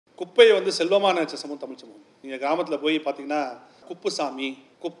குப்பையை வந்து செல்வமாக நினைச்ச சமூகம் தமிழ் சமூகம். நீங்கள் கிராமத்தில் போய் பார்த்தீங்கன்னா குப்புசாமி,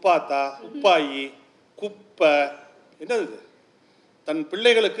 குப்பாத்தா, குப்பாயி, குப்பை, என்னது இது? தன்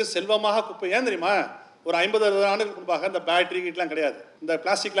பிள்ளைகளுக்கு செல்வமாக குப்பை. ஏன் தெரியுமா? ஒரு 50-60 ஆண்டுகளுக்கு முன்பாக இந்த பேட்டரி கிட்டலாம் கிடையாது, இந்த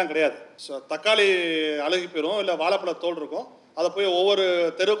பிளாஸ்டிக்லாம் கிடையாது. ஸோ தக்காளி அழுகி போயிடும், இல்லை வாழைப்பழ தோல் இருக்கும், அதை போய் ஒவ்வொரு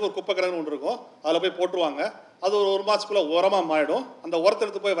தெருவுக்கு ஒரு குப்பை கிடங்கு ஒன்று இருக்கும், அதில் போய் போட்டுருவாங்க. அது ஒரு மாதத்துக்குள்ளே உரமாக மாறிடும். அந்த உரத்தை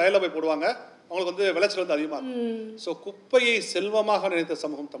எடுத்து போய் வயலில் போய் போடுவாங்க. அவங்களுக்கு வந்து விளைச்சல் வந்து அதிகமாக இருக்கும். ஸோ குப்பையை செல்வமாக நினைத்த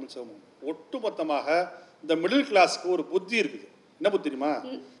சமூகம் தமிழ் சமூகம். ஒட்டுமொத்தமாக இந்த மிடில் கிளாஸ்க்கு ஒரு புத்தி இருக்குது. என்ன புத்தி தெரியுமா?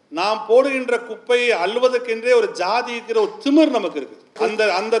 நாம் போடுகின்ற குப்பையை அள்ளுவதற்கென்றே ஒரு ஜாதி இருக்கிற ஒரு திமிர் நமக்கு இருக்கு.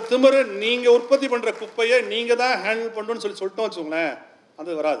 அந்த திமிர் நீங்க உற்பத்தி பண்ற குப்பையை நீங்க தான் ஹேண்டில் பண்ணணும்னு சொல்லிட்டோம் வச்சுக்கோங்களேன், அது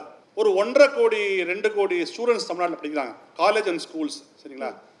வராது. ஒரு 1.5 கோடி 2 கோடி ஸ்டூடெண்ட்ஸ் தமிழ்நாட்டில் படிக்கிறாங்க, காலேஜ் அண்ட் ஸ்கூல்ஸ்.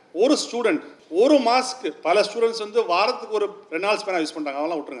 சரிங்களா? ஒரு ஸ்டூடெண்ட் ஒரு மாசத்துக்கு, பல ஸ்டூடெண்ட்ஸ் வந்து வாரத்துக்கு ஒரு 2 நாள் பேனா யூஸ் பண்றாங்க,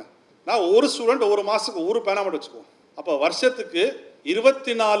 அதெல்லாம் விட்டுருங்க. நான் ஒரு ஸ்டூடெண்ட் ஒரு மாசத்துக்கு ஒரு பேனா மட்டும் வச்சுக்குவோம். அப்போ வருஷத்துக்கு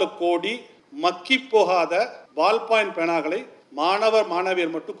 24 கோடி மக்கி போகாத பால் பாயிண்ட் பேனாக்களை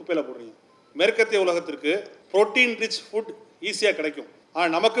மாணவியர் மட்டும் குப்பையில் போடுறீங்க. மேற்கத்திய உலகத்திற்கு புரோட்டீன் ரிச் ஃபுட் ஈஸியாக கிடைக்கும்.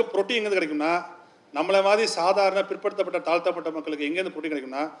 ஆனால் நமக்கு புரோட்டீன் எங்கேருந்து கிடைக்கும்னா, நம்மளை மாதிரி சாதாரண பிற்படுத்தப்பட்ட தாழ்த்தப்பட்ட மக்களுக்கு எங்கேருந்து புரோட்டீன்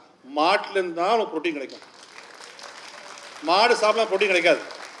கிடைக்கும்னா, மாட்டிலேருந்து தான் நமக்கு புரோட்டீன் கிடைக்கும். மாடு சாப்பிடலாம் புரோட்டீன் கிடைக்காது.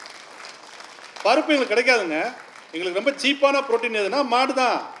 பருப்பு எங்களுக்கு கிடைக்காதுங்க. எங்களுக்கு ரொம்ப சீப்பான புரோட்டீன் எதுனா மாடு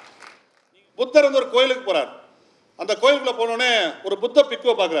தான். புத்தர் வந்து ஒரு கோயிலுக்கு போகிறார். அந்த கோயிலுக்குள்ளே போனோடனே ஒரு புத்த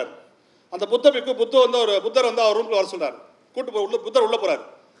பிக்குவை பார்க்குறாரு. அந்த புத்த பிக்கு புத்தர் வந்து அவர் ரூம்ல வர சொல்கிறார். கூட்டு போய் புத்தர் உள்ளே போகிறார்.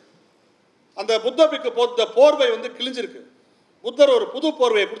 அந்த புத்த பிக்கு போட்ட போர்வை வந்து கிழிஞ்சிருக்கு. புத்தர் ஒரு புது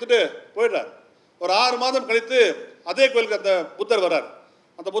போர்வையை கொடுத்துட்டு போயிடுறார். ஒரு 6 மாதம் கழித்து அதே கோயிலுக்கு அந்த புத்தர் வர்றார்.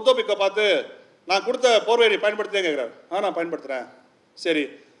 அந்த புத்த பிக்கை பார்த்து, நான் கொடுத்த போர்வையை நீ பயன்படுத்தே கேட்குறாரு. நான் பயன்படுத்துகிறேன். சரி,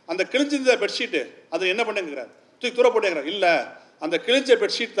 அந்த கிழிஞ்சிருந்த பெட்ஷீட்டு அது என்ன பண்ணு கேட்குறாரு. தூக்கி தூர போட்டேங்கிறார். இல்லை, அந்த கிழிஞ்ச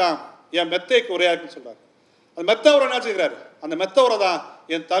பெட்ஷீட் தான் என் மெத்தைக்கு உரையாக்குன்னு சொல்கிறார். அந்த மெத்த உரை நினச்சிக்கிறாரு. அந்த மெத்த உரை தான்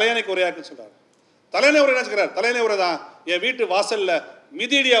என் தலையணைக்கு உரையாக்குன்னு சொல்கிறார். தலையணை உரை நினச்சிக்கிறார். தலையணை உரை தான் என் வீட்டு வாசலில்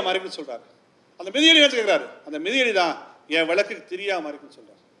மிதியடியா மாறிக்குன்னு சொல்கிறார். அந்த மிதியடி நினச்சிக்கிறாரு. அந்த மிதியடி தான் என் விளக்குக்கு திரியா மாறிக்குன்னு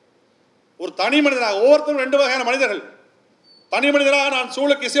சொல்கிறார். ஒரு தனி மனிதனாக, ஒவ்வொருத்தரும் 2 வகையான மனிதர்கள். தனி மனிதனாக நான்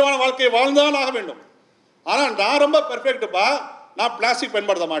சூழலுக்கு இசைவான வாழ்க்கையை வாழ்ந்தான் ஆக வேண்டும். ஆனால் நான் ரொம்ப பெர்ஃபெக்ட்டுப்பா, நான் பிளாஸ்டிக்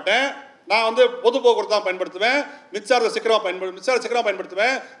பயன்படுத்த மாட்டேன், நான் வந்து பொது போக்குவரத்து தான் பயன்படுத்துவேன், மின்சாரத்தை சீக்கிரமாக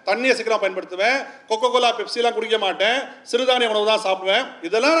பயன்படுத்துவேன், தண்ணியை சீக்கிரமாக பயன்படுத்துவேன், கொக்கோ கோலா பெப்சிலாம் குடிக்க மாட்டேன், சிறுதானிய உணவு தான் சாப்பிடுவேன்,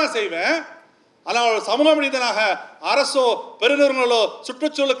 இதெல்லாம் நான் செய்வேன். ஆனால் ஒரு சமூக மனிதனாக அரசோ பெருநிறுவனங்களோ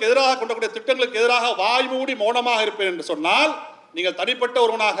சுற்றுச்சூழலுக்கு எதிராக கொண்டக்கூடிய திட்டங்களுக்கு எதிராக வாய் மூடி மௌனமாக இருப்பேன் என்று சொன்னால், நீங்கள் தனிப்பட்ட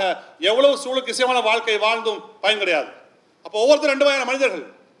ஒருவனாக எவ்வளவு சூழலுக்கு இசைவான வாழ்க்கை வாழ்ந்தும் பயன் கிடையாது. அப்போ ஒவ்வொருத்தரும் 2 வகையான மனிதர்கள்.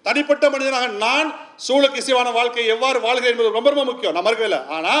 தனிப்பட்ட மனிதனாக நான் சூழலுக்கு இசைவான வாழ்க்கை எவ்வாறு வாழ்கிறேன் என்பது ரொம்ப ரொம்ப முக்கியம், நம்ம இருக்கவில்லை.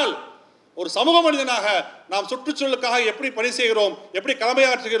 ஆனால் ஒரு சமூக மனிதனாக நாம் சுற்றுச்சூழலுக்காக எப்படி பணி செய்கிறோம், எப்படி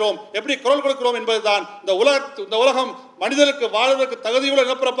கடமையாற்றுகிறோம், எப்படி குரல் கொடுக்கிறோம் என்பதுதான் இந்த உலகம் மனிதனுக்கு வாழ்வதற்கு தகுதியுள்ள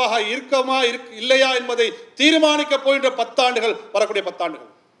நிலப்பரப்பாக இருக்கமா இல்லையா என்பதை தீர்மானிக்க போகின்ற 10 ஆண்டுகள், வரக்கூடிய 10 ஆண்டுகள்.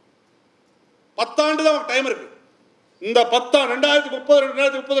 10 ஆண்டு தான் டைம் இருக்கு. இந்த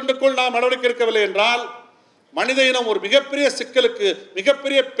 2032க்குள் நாம் நடவடிக்கை எடுக்கவில்லை என்றால் மனித இனம் ஒரு மிகப்பெரிய சிக்கலுக்கு,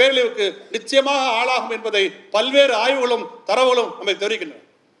 மிகப்பெரிய பேரழிவுக்கு நிச்சயமாக ஆளாகும் என்பதை பல்வேறு ஆய்வுகளும் தரவுகளும் நம்மை தெரிவிக்கின்றன.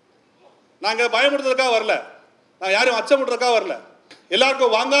 நாங்கள் பயமுறுத்துறதுக்காக வரல, நான் யாரையும் அச்சமுட்டுறதுக்காக வரல.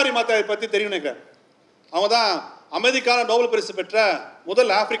 எல்லாருக்கும் வாங்காரி மாதாவை பற்றி தெரியும் நினைக்கிறேன். அவங்க தான் அமைதிக்கான நோபல் பரிசு பெற்ற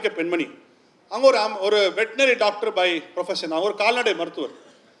முதல் ஆப்பிரிக்க பெண்மணி. அவங்க ஒரு வெட்டினரி டாக்டர் பை ப்ரொஃபஷன். அவங்க ஒரு கால்நடை மருத்துவர்.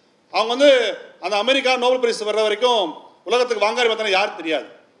 அவங்க வந்து அந்த அமெரிக்கா நோபல் பரிசு வர்ற வரைக்கும் உலகத்துக்கு வாங்காரி மாதான யாருக்கும் தெரியாது.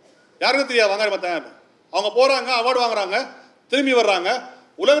 யாருக்கும் தெரியாது வாங்காரி மாதான். அவங்க போகிறாங்க, அவார்டு வாங்குறாங்க, திரும்பி வர்றாங்க.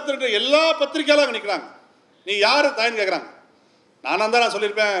 உலகத்தில் எல்லா பத்திரிகையாலும் நிற்கிறாங்க. நீ யார் தாயின்னு கேட்குறாங்க. நான்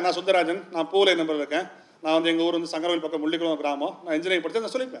சொல்லியிருப்பேன், நான் சுந்தரராஜன், நான் பூவுலகின் நம்பர் இருக்கேன், நான் வந்து எங்கள் ஊர் வந்து சங்கரவேல் பக்கம் முள்ளிக்குளம் கிராமம், நான் இன்ஜினியரிங் படித்தேன்,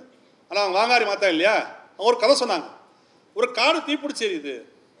 நான் சொல்லியிருப்பேன். ஆனால் அவங்க வாங்காரி மாத்தா இல்லையா. அவங்க ஒரு கதை சொன்னாங்க. ஒரு காடு தீப்பிடிச்சி எரியுது.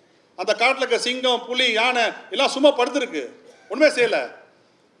 அந்த காட்டில் இருக்க சிங்கம், புலி, யானை எல்லாம் சும்மா படுத்துருக்கு, ஒன்றுமே செய்யலை.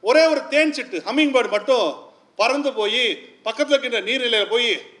 ஒரே ஒரு தேன் சிட்டு, ஹம்மிங் பேர்டு மட்டும் பறந்து போய் பக்கத்தில் இருக்கின்ற நீர்நிலையில்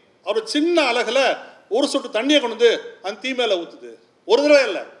போய் ஒரு சின்ன அழகில் ஒரு சொட்டு தண்ணியை கொண்டு வந்து அந்த தீ மேலே ஊற்றுது. ஒரு தடவை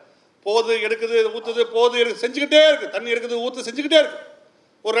இல்லை, போது எடுக்குது, ஊற்றுது, போது எடுக்குது, செஞ்சுக்கிட்டே இருக்குது. தண்ணி எடுக்குது, ஊற்று, செஞ்சுக்கிட்டே இருக்கு.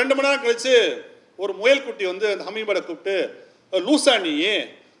 ஒரு 2 மணி நேரம் கழிச்சு ஒரு முயல் குட்டி வந்து அந்த ஹம்மிங் பேர்டை கூப்பிட்டு, லூசா நீ,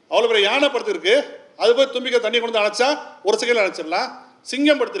 அவ்வளோ பெரிய யானை படுத்துருக்கு, அது போய் தும்பிக்க தண்ணி கொண்டு வந்து அணைச்சா ஒரு செகண்டில் அணைச்சிடலாம்.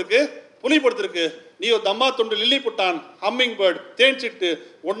 சிங்கம் படுத்திருக்கு, புலி படுத்திருக்கு, நீ ஒரு தம்மா துண்டு லில்லி புட்டான், ஹம்மிங் பேர்டு, தேன் சிட்டு,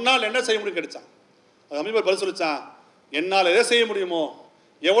 ஒன்னால் என்ன செய்ய முடியும் கிடைச்சான். அது ஹம்மிங் பேர்டு பதில் சொல்லிச்சான், என்னால் எதை செய்ய முடியுமோ,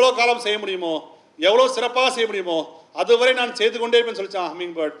 எவ்வளோ காலம் செய்ய முடியுமோ, எவ்வளோ சிறப்பாக செய்ய முடியுமோ அதுவரை நான் செய்து கொண்டே இருப்பேன்னு சொல்லிச்சான்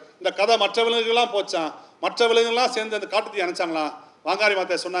ஹம்மிங் பேர்டு. இந்த கதை மற்ற விலங்குகள்லாம் போச்சான். மற்ற விலங்குகள்லாம் சேர்ந்து அந்த காட்டுத்தீ அணைச்சாங்களாம். வாங்காரி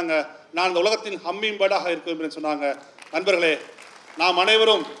மாதா சொன்னாங்க, நான் இந்த உலகத்தின் ஹம்மிங் பேர்டாக இருக்கிறேன் சொன்னாங்க. நண்பர்களே, நாம்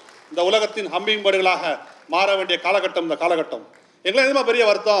அனைவரும் இந்த உலகத்தின் ஹம்மிங் பேர்டுகளாக மாற வேண்டிய காலகட்டம் இந்த காலகட்டம். எங்களுக்கு எதுமா பெரிய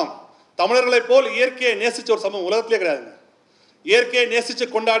வருத்தம், தமிழர்களைப் போல் இயற்கையை நேசிச்ச ஒரு சமூகம் உலகத்திலே கிடையாதுங்க. இயற்கையை நேசித்து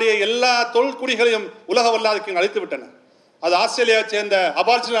கொண்டாடிய எல்லா தொல்குடிகளையும் உலக வரலாறுக்கு அழித்து விட்டன. அது ஆஸ்திரேலியாவை சேர்ந்த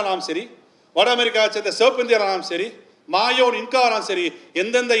அபார்ஜினாலும் சரி, வட அமெரிக்காவை சேர்ந்த சிவப்பிந்தியரானாலும் சரி, மாயோன் இன்காவானாலும் சரி,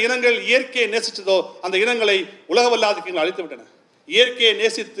 எந்தெந்த இனங்கள் இயற்கையை நேசித்ததோ அந்த இனங்களை உலக வரலாறுக்கு அழித்து விட்டன. இயற்கையை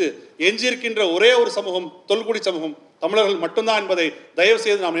நேசித்து எஞ்சியிருக்கின்ற ஒரே ஒரு சமூகம் தொல்குடி சமூகம் தமிழர்கள் மட்டும்தான் என்பதை தயவு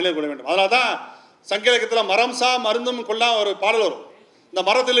செய்து நாம் நினைவு கொள்ள வேண்டும். அதனால தான் சங்க இலக்கியத்தில் மரம் சா மருந்தும் கொள்ளா ஒரு பாடல் வரும். இந்த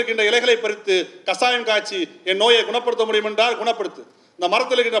மரத்தில் இருக்கின்ற இலைகளை பறித்து கசாயம் காய்ச்சி என் நோயை குணப்படுத்த முடியும் என்றால் குணப்படுத்து. இந்த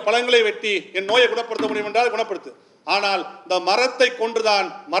மரத்தில் இருக்கின்ற பழங்களை வெட்டி என் நோயை குணப்படுத்த முடியும் என்றால் குணப்படுத்து. ஆனால் இந்த மரத்தை கொன்றுதான்,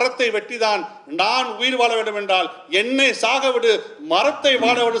 மரத்தை வெட்டிதான் நான் உயிர் வாழ வேண்டும் என்றால் என்னை சாக விடு, மரத்தை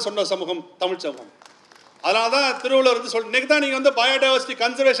வாழ விடு சொன்ன சமூகம் தமிழ் சமூகம். அதனால தான் திருவள்ளுவர் வந்து இன்னைக்கு தான் நீங்கள் வந்து பயோடைவர்சிட்டி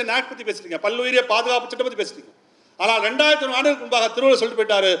கன்சர்வேஷன் ஆக்ட் பற்றி பேசுறீங்க, பல்லுயிரிய பாதுகாப்பு சட்டம் பற்றி பேசுறீங்க. ஆனால் 2000 ஆண்டுகளுக்கு முன்பாக திருவள்ளுவர் சொல்லிட்டு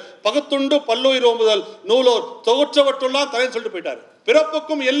போயிட்டாரு, பகுத்துண்டு பல்லுயிர் ஓம்புதல் நூலோர் தொகுற்றவற்றெல்லாம் தலைன்னு சொல்லிட்டு போயிட்டாரு.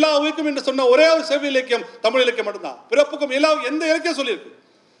 பிறப்புக்கும் எல்லா உயிர்க்கும் என்று சொன்ன ஒரே ஒரு செவ்வி இலக்கியம் தமிழ் இலக்கியம் மட்டும்தான். பிறப்புக்கும் எல்லா எந்த இலக்கியம் சொல்லியிருக்கு.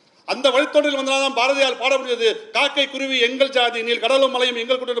 அந்த வழித்தோன்றில் வந்ததான் பாரதியால் பாட முடியாது, காக்கை குருவி எங்கள் ஜாதி நீல் கடலும் மலையும்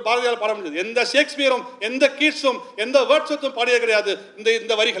எங்கள் கூட்டு பாரதியால் பாட முடியாது. எந்த ஷேக்ஸ்பியரும் எந்த கீட்ஸும் எந்த வேர்ட்ஸும் பாடிய கிடையாது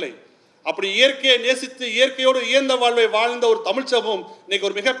இந்த வரிகளை. அப்படி இயற்கையை நேசித்து இயற்கையோடு இயந்த வாழ்வை வாழ்ந்த ஒரு தமிழ் சமூகம் இன்னைக்கு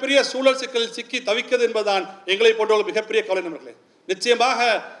ஒரு மிகப்பெரிய சூழல் சிக்கலில் சிக்கி தவிக்கிறது என்பதுதான் எங்களை போன்ற ஒரு மிகப்பெரிய கவலை நண்பர்களே. நிச்சயமாக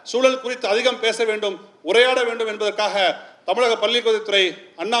சூழல் குறித்து அதிகம் பேச வேண்டும், உரையாட வேண்டும் என்பதற்காக தமிழக பள்ளிக்கல்வித்துறை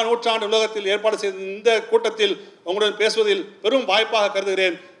அண்ணா நூற்றாண்டு உலகத்தில் ஏற்பாடு செய்த இந்த கூட்டத்தில் உங்களுடன் பேசுவதில் பெரும் வாய்ப்பாக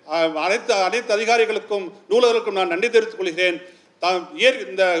கருதுகிறேன். அனைத்து அதிகாரிகளுக்கும் நூலகர்களுக்கும் நான் நன்றி தெரிவித்துக் கொள்கிறேன்.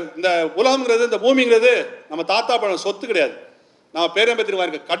 இந்த உலகம்ங்கிறது, இந்த பூமிங்கிறது நம்ம தாத்தா பழம் சொத்து கிடையாது, நம்ம பேரம்பத்திற்கு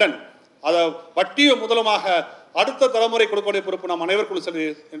இருக்க கடன். அதை வட்டியும் முதலமாக அடுத்த தலைமுறை கொடுக்கக்கூடிய பொறுப்பு நாம் அனைவருக்கும் சரி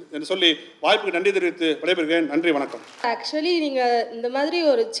என்று சொல்லி வாய்ப்புக்கு நன்றி தெரிவித்து விடைபெறுகிறேன். நன்றி, வணக்கம். ஆக்சுவலி நீங்கள் இந்த மாதிரி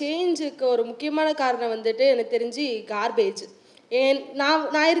ஒரு சேஞ்சுக்கு ஒரு முக்கியமான காரணம் வந்துட்டு எனக்கு தெரிஞ்சு கார்பேஜ்.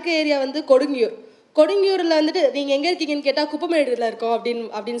 நான் இருக்க ஏரியா வந்து கொடுங்கியூரில் வந்துட்டு நீங்கள் எங்கே இருக்கீங்கன்னு கேட்டால் குப்பமேடுல இருக்கோம்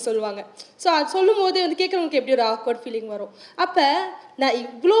அப்படின்னு சொல்லுவாங்க. ஸோ அது சொல்லும் போது வந்து கேட்குறவங்களுக்கு எப்படி ஒரு ஆக்வர்ட் ஃபீலிங் வரும். அப்போ நான்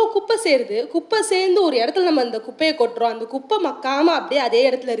இவ்வளோ குப்பை சேர்ந்து ஒரு இடத்துல நம்ம அந்த குப்பையை கொட்டுறோம், அந்த குப்பை மக்காமல் அப்படியே அதே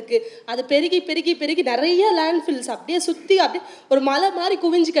இடத்துல இருக்குது. அது பெருகி பெருகி பெருகி நிறைய லேண்ட்ஃபில்ஸ் அப்படியே சுற்றி அப்படியே ஒரு மலை மாதிரி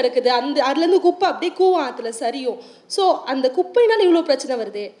குவிஞ்சு கிடக்குது. அதுலேருந்து குப்பை அப்படியே கூவாத்துல சரியும். ஸோ அந்த குப்பைனால இவ்வளோ பிரச்சனை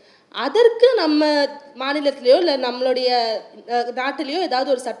வருது. அதற்கு நம்ம மாநிலத்திலையோ இல்லை நம்மளுடைய நாட்டிலையோ ஏதாவது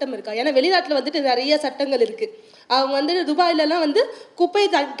ஒரு சட்டம் இருக்கா? ஏன்னா வெளிநாட்டில் வந்துட்டு நிறைய சட்டங்கள் இருக்குது. அவங்க வந்துட்டு துபாயிலலாம் வந்து குப்பையை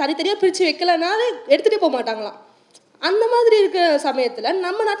தனித்தனியாக பிரித்து வைக்கலனால எடுத்துகிட்டே போக மாட்டாங்களாம். அந்த மாதிரி இருக்கிற சமயத்தில்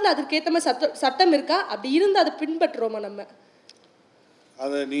நம்ம நாட்டில் அதுக்கேற்ற மாதிரி சட்டம் இருக்கா? அப்படி இருந்து அதை பின்பற்றுறோமா நம்ம?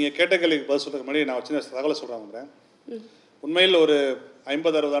 அதை நீங்கள் கேட்ட கேள்விக்கு பதில் சொல்கிறதுக்கு முன்னாடி நான் சின்ன தகவலை சொல்கிறேன். உண்மையில் ஒரு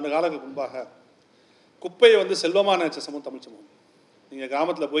 50-60 ஆண்டு காலங்களுக்கு முன்பாக குப்பையை வந்து செல்வமான நினைச்ச சமூகம் தமிழ் சமூகம். நீங்கள்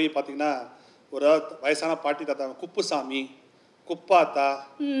கிராமத்தில் போய் பார்த்தீங்கன்னா ஒரு வயசான பாட்டி தாத்தா குப்புசாமி, குப்பாத்தா,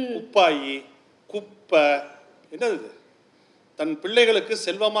 குப்பாயி, குப்பை, என்னது தன் பிள்ளைகளுக்கு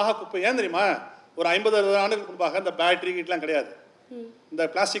செல்வமாக குப்பை. ஏன் தெரியுமா? ஒரு 50-60 ஆண்டுகளுக்கு முன்பாக இந்த பேட்டரி கிட்டலாம் கிடையாது, இந்த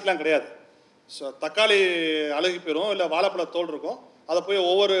பிளாஸ்டிக்லாம் கிடையாது. ஸோ தக்காளி அழுகி போயிடும், இல்லை வாழைப்பழ தோல் இருக்கும், அதை போய்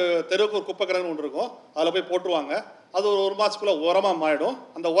ஒவ்வொரு தெருவுக்கு ஒரு குப்பை கிடங்கு ஒன்று இருக்கும், அதில் போய் போட்டுருவாங்க. அது ஒரு மாதத்துக்குள்ளே உரமாக மாறிடும்.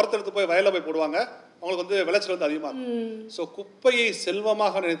 அந்த உரத்தை எடுத்து போய் வயலில் போய் போடுவாங்க. அவங்களுக்கு வந்து விளைச்சல் வந்து அதிகமாக இருக்கும். ஸோ குப்பையை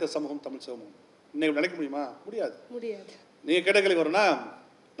செல்வமாக நினைத்த சமூகம் தமிழ் சமூகம். இன்னைக்கு நினைக்க முடியுமா? முடியாது. நீங்கள் கேட்ட கேள்வி வரும்னா,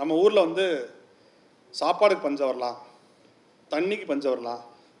 நம்ம ஊரில் வந்து சாப்பாடுக்கு பஞ்சம் வரலாம், தண்ணிக்கு பஞ்சம் வரலாம்,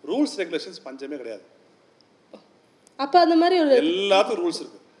 ரூல்ஸ் ரெகுலேஷன்ஸ் பஞ்சமே கிடையாது. அப்போ அந்த மாதிரி ஒரு எல்லாத்துக்கும் ரூல்ஸ்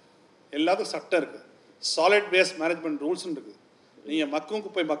இருக்குது, எல்லாத்துக்கும் சட்டம் இருக்குது, சாலிட் வேஸ்ட் மேனேஜ்மெண்ட் ரூல்ஸ்ன்னு இருக்குது. நீங்கள் மக்கும்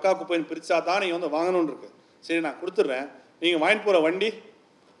குப்பை மக்கா குப்பைன்னு பிரித்தா தான் நீங்கள் வந்து வாங்கணும்னு இருக்குது. சரி, நான் கொடுத்துட்றேன், நீங்கள் வாங்கிட்டு போகிற வண்டி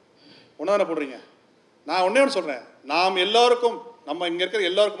ஒன்று தானே போடுறீங்க. நான் ஒன்றே ஒன்று சொல்கிறேன், நாம் எல்லோருக்கும், நம்ம இங்கே இருக்கிற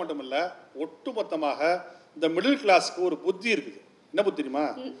எல்லோருக்கும் மட்டும் இல்லை, ஒட்டு மொத்தமாக இந்த மிடில் கிளாஸ்க்கு ஒரு புத்தி இருக்குது. என்ன புத்தி தெரியுமா?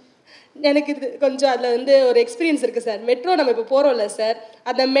 எனக்கு இது கொஞ்சம் அதில் வந்து ஒரு எக்ஸ்பீரியன்ஸ் இருக்குது சார். மெட்ரோ நம்ம இப்போ போகிறோம்ல சார்,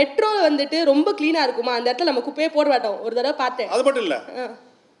 அந்த மெட்ரோ வந்துட்டு ரொம்ப க்ளீனாக இருக்குமா, அந்த இடத்துல நம்ம குப்பையே போட மாட்டோம். ஒரு தடவை பார்த்தேன். அது மட்டும் இல்லை,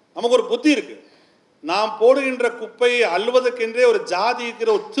 நமக்கு ஒரு புத்தி இருக்குது. நாம் போடுகின்ற குப்பையை அள்ளுவதற்கென்றே ஒரு ஜாதி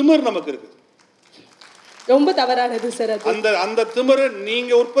இருக்கிற ஒரு திமிர் நமக்கு இருக்குது. ரொம்ப தவறானது சார். அந்த திமிரு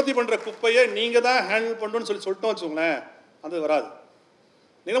நீங்கள் உற்பத்தி பண்ணுற குப்பையை நீங்கள் தான் ஹேண்டில் பண்ணணும்னு சொல்லிட்டோம் வச்சுக்கோங்களேன், அது வராது.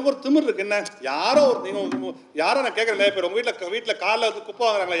 நீங்கள் ஒரு திமிர் இருக்கு. என்ன யாரோ ஒரு நீங்கள் யாரோ நான் கேட்குறேன், நிறைய பேர் உங்கள் வீட்டில் காலைல வந்து குப்பை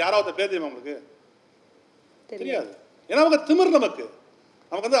வாங்குறாங்களா, யாராவது பேர் தெரியுமா உங்களுக்கு? தெரியாது. ஏன்னா நமக்கு திமிர், நமக்கு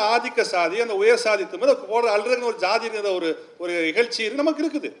வந்து ஆதிக்க சாதி, அந்த உயர் சாதி திமிர் போடுற அல்றதுன்னு ஒரு ஜாதி இருக்கிற ஒரு நிகழ்ச்சி நமக்கு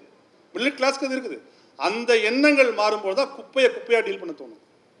இருக்குது. மிடில் கிளாஸ்க்கு அது இருக்குது. அந்த எண்ணங்கள் மாறும்போது தான் குப்பையாக டீல் பண்ண தோணும்.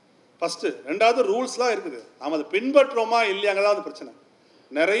 ஃபஸ்ட்டு. ரெண்டாவது ரூல்ஸ்லாம் இருக்குது, நாம் அதை பின்பற்றுறோமா இல்லையாங்க தான் அது பிரச்சனை.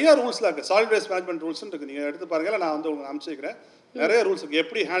 நிறைய ரூல்ஸ்லாம் இருக்குது. சாலிட் வேஸ்ட் மேனேஜ்மெண்ட் ரூல்ஸ்ன்னு இருக்குது, நீங்கள் எடுத்து பாருங்கள், நான் வந்து உங்களுக்கு அனுப்பிச்சி வைக்கிறேன். நிறைய ரூல்ஸ் இருக்குது.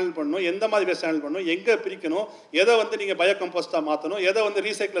 எப்படி ஹேண்டில் பண்ணணும், எந்த மாதிரி வேஸ்ட் ஹேண்டில் பண்ணணும், எங்கே பிரிக்கணும், எதை வந்து நீங்கள் பயோ கம்போஸ்ட்டாக மாற்றணும், எதை வந்து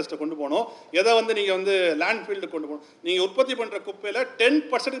ரீசைக்கிளஸ்ட்டை கொண்டு போகணும், எதை வந்து நீங்கள் வந்து லேண்ட் ஃபீல்டு கொண்டு போகணும். நீங்கள் உற்பத்தி பண்ணுற குப்பையில்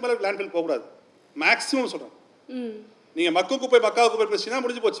 10% மேலே லேண்ட் ஃபீல்டு போகக்கூடாது. மேக்ஸிமம் சொல்கிறேன். நீங்கள் மக்கு குப்பை மக்காத குப்பை பிரிச்சிங்கன்னா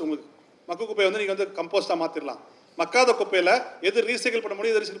முடிஞ்சு போச்சு உங்களுக்கு. மக்கு குப்பையை வந்து நீங்கள் வந்து கம்போஸ்ட்டாக மாற்றிடலாம். மக்காத குப்பையில் எது ரீசைக்கிள் பண்ண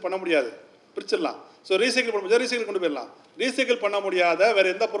முடியும், எது ரீசைக்கிள் பண்ண முடியாது பிரிச்சிடலாம். ஸோ ரீசைக்கிள் பண்ண முடியாது, ரீசைக்கிள் கொண்டு போயிடலாம். ரீசைக்கிள் பண்ண முடியாத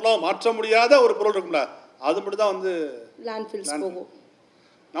வேறு எந்த பொருளாகவும் மாற்ற முடியாத ஒரு பொருள் இருக்கும்ல, அது மட்டும் தான் வந்து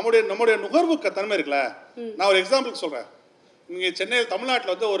நம்முடைய நுகர்வு தன்மை இருக்குல்ல. நான் ஒரு எக்ஸாம்பிளுக்கு சொல்கிறேன். இங்கே சென்னையில்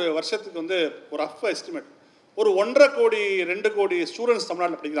தமிழ்நாட்டில் வந்து ஒரு வருஷத்துக்கு வந்து ஒரு ரஃப் எஸ்டிமேட் ஒரு 1.5 கோடி 2 கோடி ஸ்டூடெண்ட்ஸ்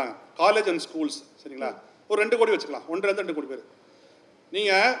தமிழ்நாட்டில் படிக்கிறாங்க, காலேஜ் அண்ட் ஸ்கூல்ஸ். சரிங்களா? ஒரு 2 கோடி வச்சுக்கலாம், 1.5 கோடி பேர்.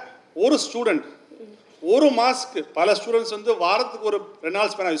 நீங்கள் ஒரு ஸ்டூடெண்ட் ஒரு மாதத்துக்கு, பல ஸ்டூடெண்ட்ஸ் வந்து வாரத்துக்கு ஒரு 2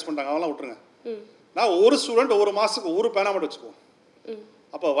 நாள் பேனா யூஸ் பண்ணுறாங்க, அவங்களாம் விட்டுருங்க. நான் ஒரு ஸ்டூடெண்ட் ஒரு மாதத்துக்கு ஒரு பேனா மட்டும் வச்சுக்குவோம்.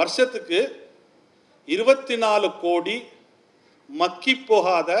 அப்போ வருஷத்துக்கு 24 கோடி மக்கி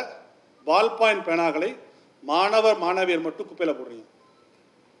போகாத பால் பாயிண்ட் பேனாக்களை மாணவியர் மட்டும் குப்பையில் போடுறீங்க.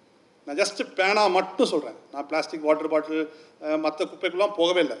 நான் ஜஸ்ட் பேனா மட்டும் சொல்கிறேன். நான் பிளாஸ்டிக் வாட்டர் பாட்டில் மற்ற குப்பைக்குலாம்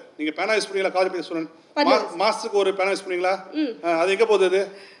போகவே இல்லை. நீங்கள் பேனா யூஸ் பண்ணீங்களா? காலேஜ் போய் ஸ்டூடெண்ட் மாதத்துக்கு ஒரு பேனா யூஸ் பண்ணீங்களா? அது எங்கே போகுது? அது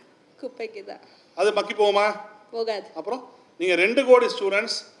குப்பைக்கு தான். அது மக்கி போகுமா? போகாது. அப்புறம் நீங்கள் 2 கோடி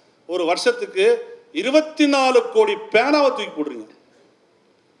ஸ்டூடெண்ட்ஸ் ஒரு வருஷத்துக்கு 24 கோடி பேனாவை தூக்கி போடுறீங்க.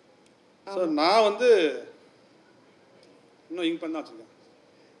 ஸோ நான் வந்து இன்னும் இங்க் பண்ண வச்சுருக்கேன்.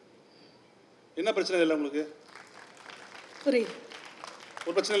 என்ன பிரச்சனை இல்லை உங்களுக்கு? புரியுது.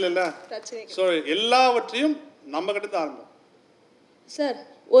 ஒரு பிரச்சனை இல்லைல்ல? ஸோ எல்லாவற்றையும் நம்ம கிட்ட தான் ஆரம்பம். சார்,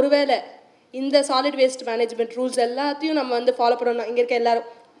 ஒருவேளை இந்த சாலிட் வேஸ்ட் மேனேஜ்மெண்ட் ரூல்ஸ் எல்லாத்தையும் நம்ம வந்து ஃபாலோ பண்ணணும், இங்கே இருக்க எல்லாரும்,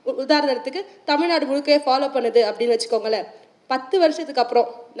 உதாரணத்துக்கு தமிழ்நாடு முழுக்கவே ஃபாலோ பண்ணுது அப்படின்னு வச்சுக்கோங்களேன், 10 வருஷத்துக்கு அப்புறம்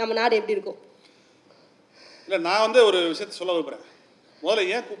நம்ம நாடு எப்படி இருக்கும்? இல்லை, நான் வந்து ஒரு விஷயத்த சொல்ல விரும்புகிறேன். முதல்ல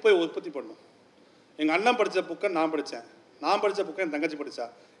ஏன் குப்பையை உற்பத்தி பண்ணணும்? எங்கள் அண்ணன் படித்த புக்கை நான் படித்தேன், நான் படித்த புக்கை என் தங்கச்சி படித்தா,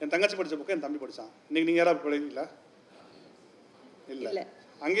 என் தங்கச்சி படித்த புக்கை என் தம்பி படித்தான். இன்றைக்கி நீங்கள் யாராவது படிக்கிறீங்களா? இல்லை.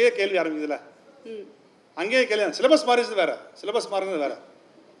 அங்கேயே கேள்வி ஆரம்பிக்குதுல்ல. அங்கேயே கேள்வி. சிலபஸ் மாறிச்சது வேறு, சிலபஸ் மாறினது வேறு,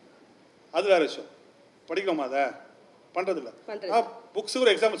 அது வேறு விஷயம். படிக்கணுமா? அதை பண்ணுறதில்ல. புக்ஸுக்கு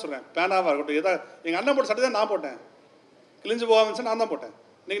ஒரு எக்ஸாம்பிள் சொல்கிறேன். பேனாவாக இருக்கட்டும், எதாவது எங்கள் அண்ணன் போட்ட சட்டை தான் நான் போட்டேன், கிழிஞ்சு போகாமல் நான் தான் போட்டேன்.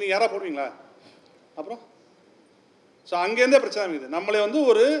 இன்றைக்கி நீங்கள் யாராவது போடுவீங்களா? அப்புறம் ஸோ அங்கேருந்தே பிரச்சனை இருக்குது. நம்மளே வந்து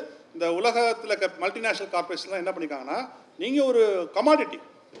ஒரு இந்த உலகத்தில் மல்டிநேஷ்னல் கார்பரேஷன்லாம் என்ன பண்ணிக்காங்கன்னா, நீங்கள் ஒரு கமாடிட்டி,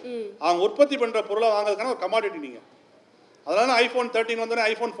 அவங்க உற்பத்தி பண்ணுற பொருளை வாங்குறதுக்கான ஒரு கமாடிட்டி நீங்கள். அதனால iPhone 13 வந்தோடனே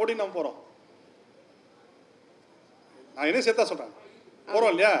iPhone 14 நம்ம போகிறோம். நான் என்ன சேர்த்தா சொல்கிறேன்,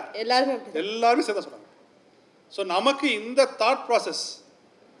 போகிறோம் இல்லையா? எல்லாருமே சேர்த்தா சொல்கிறாங்க. ஸோ நமக்கு இந்த தாட் ப்ராசஸ்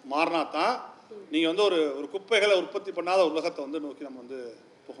மாறினா தான் நீங்கள் வந்து ஒரு குப்பைகளை உற்பத்தி பண்ணாத உலகத்தை வந்து நோக்கி நம்ம வந்து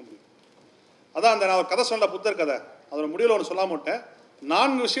போக முடியும். அதான் அந்த நான் ஒரு கதை சொன்ன புத்தர் கதை, அதோட முடிவில் ஒன்று சொல்லாம விட்டேன்.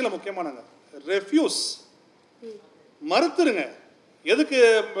 4 விஷயங்கள் முக்கியமானங்க. ரெஃப்யூஸ், மறுத்துருங்க. எதுக்கு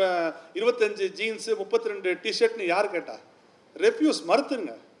 25 ஜீன்ஸு 32 டிஷர்ட்னு யார் கேட்டா? ரெஃப்யூஸ்,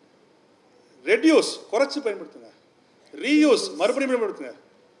 மறுத்துருங்க. ரெடியூஸ், குறைச்சி பயன்படுத்துங்க. ரீயூஸ், மறுபடியும் பயன்படுத்துங்க.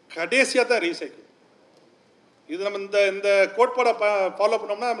 கடைசியாக தான் ரீசைக்கிள். இது நம்ம இந்த கோட்பாடை ஃபாலோ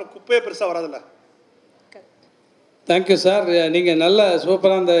பண்ணோம்னா நம்ம குப்பையே பெருசாக வராதில்ல. Thank you sir. நீங்கள் நல்ல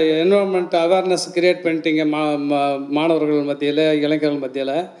சூப்பராக அந்த என்வரன்மெண்ட் அவேர்னஸ் கிரியேட் பண்ணிட்டீங்க மாணவர்கள் மத்தியில், இளைஞர்கள்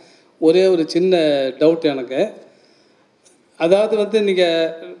மத்தியில். ஒரே ஒரு சின்ன டவுட் எனக்கு. அதாவது வந்து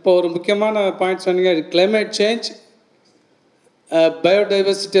நீங்கள் இப்போ ஒரு முக்கியமான பாயிண்ட் சொன்னீங்க, climate change,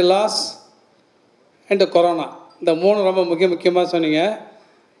 biodiversity loss and corona, இந்த 3 ரொம்ப முக்கியமாக சொன்னீங்க.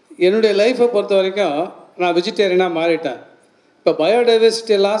 என்னுடைய லைஃப்பை பொறுத்த வரைக்கும் நான் வெஜிடேரியனாக மாறிட்டேன். இப்போ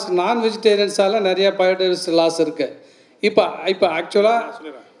பயோடைவர்சிட்டி லாஸ், நான் வெஜிடேரியன்ஸால் நிறைய பயோடைவர்சிட்டி லாஸ் இருக்குது. இப்போ ஆக்சுவலாக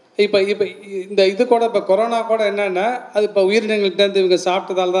இப்போ இது கூட இப்போ கொரோனா கூட என்னென்னா, அது இப்போ உயிரினங்கள்கிட்ட இவங்க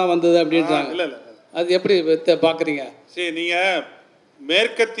சாப்பிட்டதால தான் வந்தது அப்படின்றாங்க. இல்லை, அது எப்படி பார்க்குறீங்க? சரி, நீங்கள்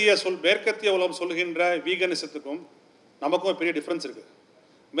மேற்கத்திய உலகம் சொல்கின்ற வீகனிசத்துக்கும் நமக்கும் பெரிய டிஃப்ரென்ஸ் இருக்குது.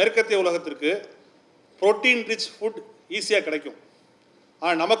 மேற்கத்திய உலகத்திற்கு ப்ரோட்டீன் ரிச் ஃபுட் ஈஸியாக கிடைக்கும்.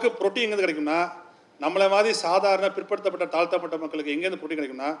 ஆனால் நமக்கு ப்ரோட்டீன் எங்கேருந்து கிடைக்கும்னா, நம்மளை மாதிரி சாதாரண பிற்படுத்தப்பட்ட தாழ்த்தப்பட்ட மக்களுக்கு எங்கேருந்து ப்ரோட்டீன்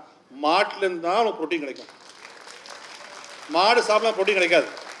கிடைக்கும்னா, மாட்டிலேருந்து தான் நமக்கு ப்ரோட்டீன் கிடைக்கும். மாடு சாப்பிடலாம் ப்ரோட்டீன் கிடைக்காது.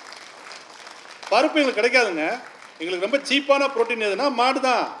 பருப்பு எங்களுக்கு கிடைக்காதுங்க. எங்களுக்கு ரொம்ப சீப்பான ப்ரோட்டீன் எதுனா மாடு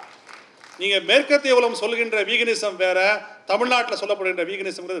தான். நீங்கள் மேற்கத்திய உலகம் சொல்கின்ற வீகனிசம் வேறு, தமிழ்நாட்டில் சொல்லப்படுகின்ற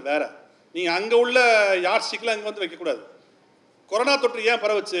வீகனிசம்ங்கிறது வேறு. நீங்கள் அங்கே உள்ள யார்ட்ஸ்டிக்கில் அங்கே வந்து வைக்கக்கூடாது. கொரோனா தொற்று ஏன்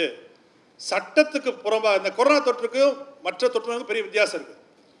பரவுச்சு? சட்டத்துக்கு புறம்பாக. இந்த கொரோனா தொற்றுக்கும் மற்ற தொற்றுக்கும் பெரிய வித்தியாசம் இருக்குது.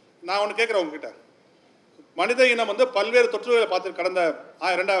 நான் ஒன்று கேட்குறேன் உங்ககிட்ட. மனித இனம் வந்து பல்வேறு தொற்றுகளை பார்த்து கடந்த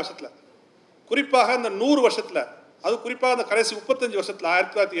 2000 வருஷத்தில், குறிப்பாக இந்த 100 வருஷத்தில், அது குறிப்பாக அந்த கடைசி 35 வருஷத்தில்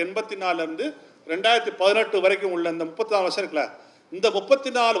 1984 2018 வரைக்கும் உள்ள இந்த 34 வருஷம் இருக்குல்ல, இந்த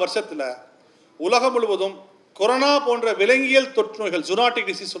 34 வருஷத்தில் உலகம் முழுவதும் கொரோனா போன்ற விலங்கியல் தொற்று நோய்கள், ஜூனாட்டிக்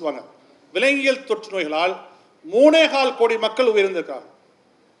டிசீஸ் சொல்லுவாங்க, விலங்கியல் தொற்று நோய்களால் 3.25 கோடி மக்கள் உயிரிழந்திருக்காங்க.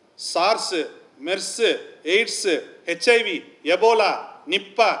 SARS, Merz, AIDS, HIV, Ebola,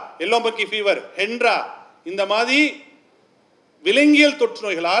 நிப்பா, எல்லோ மங்கி ஃபீவர், ஹென்ட்ரா, இந்த மாதிரி விலங்கியல் தொற்று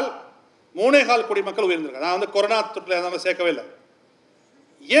நோய்களால் 3.25 கோடி மக்கள் உயிரிழந்திருக்காங்க. நான் வந்து கொரோனா தொற்றுல நம்ம சேர்க்கவே இல்லை.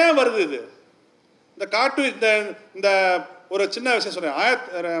 ஏன் வருது இது? இந்த காட்டு இந்த ஒரு சின்ன விஷயம் சொல்றேன்.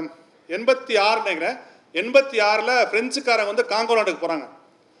 1986 நினைக்கிறேன், 86ல் பிரெஞ்சுக்காரங்க வந்து காங்கோ நாட்டுக்கு போகிறாங்க.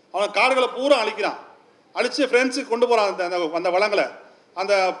 அவன் காடுகளை பூரா அழிக்கிறான். அழித்து பிரெஞ்சுக்கு கொண்டு போகிறான் அந்த வளங்களை.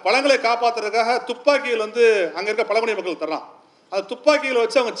 அந்த பழங்களை காப்பாற்றுறதுக்காக துப்பாக்கிகள் வந்து அங்கே இருக்க பழங்குடி மக்கள் தர்றான். அந்த துப்பாக்கிகளை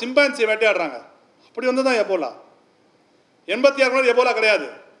வச்சு அவங்க சிம்பான்சியை வேட்டையாடுறாங்க. அப்படி வந்து தான் எபோலா. 86 எபோலா கிடையாது,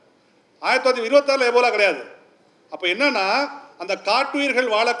 1926 எபோலா கிடையாது. அப்போ என்னன்னா, அந்த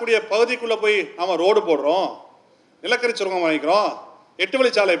காட்டுயிர்கள் வாழக்கூடிய பகுதிக்குள்ளே போய் நாம் ரோடு போடுறோம், நிலக்கரி சுரங்கம் வாங்கிக்கிறோம், 8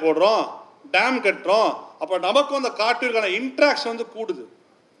 வழிச்சாலை போடுறோம், டேம் கட்டுறோம். அப்போ நமக்கும் அந்த காட்டுயிர்களான இன்ட்ராக்ஷன் வந்து கூடுது,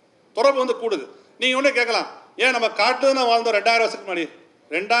 தொடர்பு வந்து கூடுது. நீங்கள் ஒன்றே கேட்கலாம், ஏன் நம்ம காட்டில் தான் வாழ்ந்தோம் 2000 வருஷத்துக்கு முன்னாடி?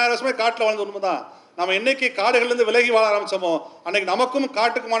 2000 வருஷமே காட்டில் வாழ்ந்த உண்மை தான். நம்ம என்னைக்கு காடுகள்லேருந்து விலகி வாழ ஆரம்பித்தோமோ அன்னைக்கு நமக்கும்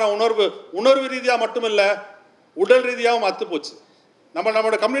காட்டுக்குமான உணர்வு ரீதியாக மட்டும் இல்லை, உடல் ரீதியாகவும் அத்து போச்சு.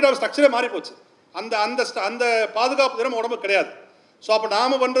 நம்மளோட கம்யூனிட்டி ஸ்ட்ரக்சரே மாறி போச்சு. அந்த அந்த அந்த பாதுகாப்பு தினம் உடம்பு கிடையாது. ஸோ அப்போ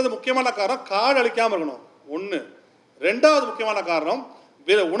நாம் பண்ணுறது முக்கியமான காரணம் காடு அழிக்காமல் இருக்கணும், ஒன்று. ரெண்டாவது முக்கியமான காரணம்,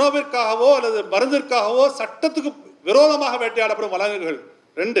 உணவிற்காகவோ அல்லது மருந்திற்காகவோ சட்டத்துக்கு விரோதமாக வேட்டையாடப்படும் வழங்குகள்,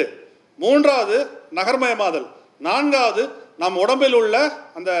 2. மூன்றாவது நகர்மயமாதல். 4வது நம் உடம்பில் உள்ள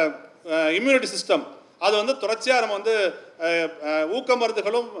அந்த இம்யூனிட்டி சிஸ்டம், அது வந்து தொடர்ச்சியாக நம்ம வந்து ஊக்க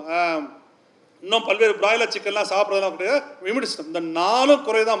மருந்துகளும் இன்னும் பல்வேறு பிராய்லர் சிக்கன்லாம் சாப்பிட்றதுலாம் கிடையாது, இம்யூனிட்டி சிஸ்டம். இந்த 4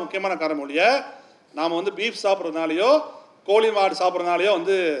 குறை தான் முக்கியமான காரணம் ஒழிய நாம் வந்து பீஃப் சாப்பிட்றதுனாலையோ கோழி மாடு சாப்பிட்றதுனாலையோ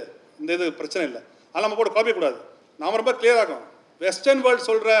வந்து இந்த இது பிரச்சனை இல்லை. அதனால் நம்ம போட்டு குழப்பிக்கூடாது. நாம் ரொம்ப கிளியராகும். வெஸ்டர்ன் வேர்ல்டு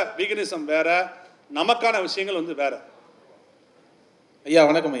சொல்கிற வீகனிசம் வேறு, நமக்கான விஷயங்கள் வந்து வேறு. ஐயா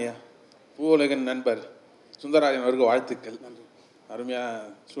வணக்கம் ஐயா. பூவுலகின் நண்பர் சுந்தரராஜன் அவருக்கு வாழ்த்துக்கள். நன்றி. அருமையாக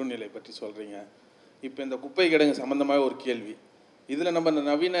சூழ்நிலை பற்றி சொல்கிறீங்க. இப்போ இந்த குப்பை கிடங்கு சம்மந்தமாக ஒரு கேள்வி. இதில் நம்ம இந்த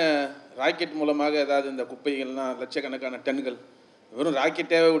நவீன ராக்கெட் மூலமாக ஏதாவது இந்த குப்பைகள்லாம் லட்சக்கணக்கான டன்கள் வெறும்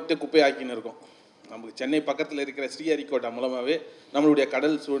ராக்கெட்டாகவே விட்டு குப்பை ஆக்கின்னு இருக்கும். நமக்கு சென்னை பக்கத்தில் இருக்கிற ஸ்ரீஹரிகோட்டா மூலமாகவே நம்மளுடைய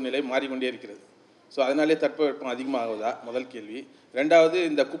கடல் சூழ்நிலை மாறிக்கொண்டே இருக்கிறது. ஸோ அதனாலே தட்பவெப்பம் அதிகமாகுதா? முதல் கேள்வி. ரெண்டாவது,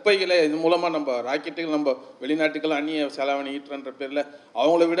 இந்த குப்பைகளை இது மூலமாக நம்ம ராக்கெட்டுகள் நம்ம வெளிநாட்டுகள் அந்நிய செலாவணி ஈட்டுறன்ற பேரில்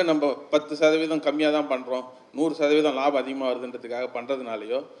அவங்கள விட நம்ம 10% கம்மியாக தான் பண்ணுறோம், 100% லாபம் அதிகமாக வருதுன்றதுக்காக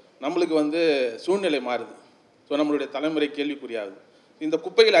பண்ணுறதுனாலையோ நம்மளுக்கு வந்து சூழ்நிலை மாறுது. ஸோ நம்மளுடைய தலைமுறை கேள்விக்குறியாகுது. இந்த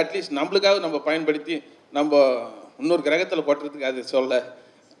குப்பைகளை அட்லீஸ்ட் நம்மளுக்காக நம்ம பயன்படுத்தி நம்ம இன்னொரு கிரகத்தில் கொட்டுறதுக்கு அது சொல்ல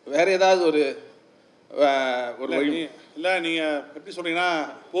வேறு ஏதாவது ஒரு வழி இல்லை? நீங்கள் எப்படி சொல்கிறீங்கன்னா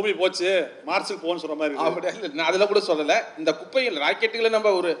பூமி போச்சு மார்ஸுக்கு போகணும்னு சொல்கிற மாதிரி. அப்படி இல்லை, நான் அதில் கூட சொல்லலை. இந்த குப்பைகள் ராக்கெட்டுகளை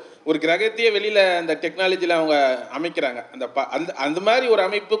நம்ம ஒரு கிரகத்தையே வெளியில் அந்த டெக்னாலஜியில் அவங்க அமைக்கிறாங்க. அந்த மாதிரி ஒரு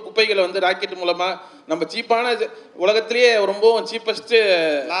அமைப்பு குப்பைகளை வந்து ராக்கெட் மூலமாக நம்ம சீப்பான உலகத்திலேயே ரொம்பவும் சீப்பஸ்ட்டு.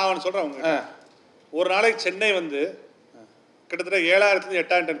 நான் ஒன்று சொல்கிறேன் அவங்க, ஒரு நாளைக்கு சென்னை வந்து கிட்டத்தட்ட 7000 to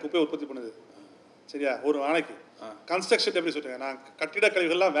 8000 டன் குப்பையை உற்பத்தி பண்ணுது. சரியா? ஒரு நாளைக்கு. கன்ஸ்ட்ரக்ஷன் எப்படி சொல்லுங்க, நான் கட்டிட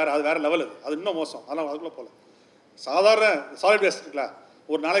கழிவுகள்லாம் வேறு, அது வேறு லெவல், அது இன்னும் மோசம். அதெல்லாம் அதுக்குள்ளே போகல. சாதாரண சாலிட் வேஸ்ட் இருக்குல்ல,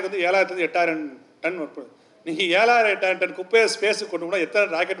 ஒரு நாளைக்கு வந்து 7000 to 8000 டன் ஒர்க் பண்ணுது. நீங்கள் 7000 8000 டன் குப்பையை ஸ்பேஸுக்கு கொண்டு போனால்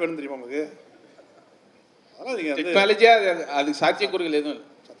எத்தனை ராக்கெட் வேணும் தெரியுமா உங்களுக்கு? அதெல்லாம் நீங்கள் டெக்னாலஜியாக அது சாத்தியக்கூறுகள் எதுவும் இல்லை.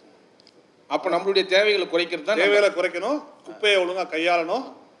 அப்போ நம்மளுடைய தேவைகளை குறைக்கிறது தான். தேவைகளை குறைக்கணும், குப்பையை ஒழுங்காக கையாளணும்,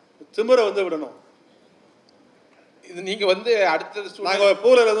 திமிரை வந்து விடணும். இது நீங்கள் வந்து அடுத்தது நாங்கள்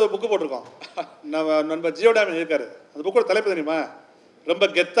பூவில் வந்து ஒரு புக்கு போட்டிருக்கோம். நம்ம நண்பர் ஜியோடாமி இருக்காரு. அந்த புக்கோட தலைப்பு தெரியுமா? ரொம்ப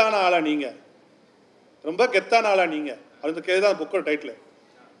கெத்தான ஆளா நீங்கள், ரொம்ப கெத்தான ஆளா நீங்கள். அதுக்கு தான் புக்கோட டைட்டில்.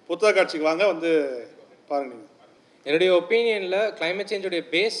 புத்தக காட்சிக்கு வாங்க, வந்து பாருங்க. நீங்கள் என்னுடைய ஒப்பீனியனில் கிளைமேட் சேஞ்சோடைய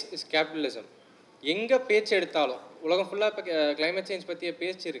பேஸ் இஸ் கேபிட்டலிசம். எங்கே பேச்சு எடுத்தாலும் உலகம் ஃபுல்லாக இப்போ கிளைமேட் சேஞ்ச் பற்றிய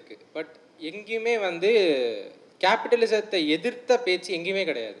பேச்சு இருக்குது. பட் எங்கேயுமே வந்து கேபிட்டலிசத்தை எதிர்த்த பேச்சு எங்கேயுமே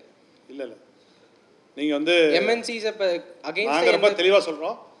கிடையாது. இல்லை இல்லை, நீங்கள் வந்து எம்என்சிஸ் நாங்கள் ரொம்ப தெளிவாக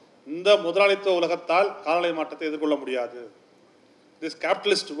சொல்கிறோம். இந்த முதலாளித்துவ உலகத்தால் காலநிலை மாற்றத்தை எதிர்கொள்ள முடியாது. This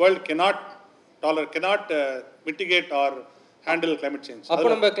capitalist world cannot mitigate or handle climate change. அப்போ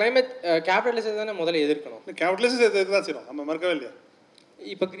நம்ம கிளைமேட் கேபிட்டலிசத்தை தானே முதல்ல எதிர்க்கணும். கேபிட்டலிஸ்ட் எதிர்க்க தான் செய்யணும், நம்ம மறக்கவே இல்லையா?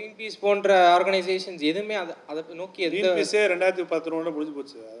 இப்போ க்ரீன் பீஸ் போன்ற ஆர்கனைசேஷன்ஸ் எதுவுமே அதை நோக்கி க்ரீன் பீஸே 2011 முடிஞ்சு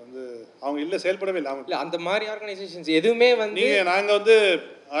போச்சு. அது வந்து அவங்க இல்லை, செயல்படவே இல்லை. அவங்க இல்லை, அந்த மாதிரி ஆர்கனைசேஷன்ஸ் எதுவுமே வந்து நாங்கள் வந்து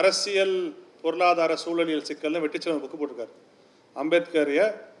அரசியல் பொருளாதார சூழலியல் சிக்கல்னு வெட்டிச்சவன் புக்கு போட்டிருக்காரு. அம்பேத்கரிய,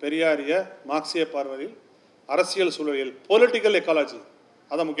 பெரியாரிய, மார்க்சிய பார்வையில் அரசியல் சூழலியல், பொலிட்டிக்கல் எக்காலஜி.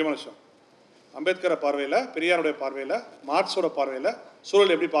 அதான் முக்கியமான விஷயம். அம்பேத்கரை பார்வையில், பெரியாருடைய பார்வையில், மார்க்ஸோட பார்வையில்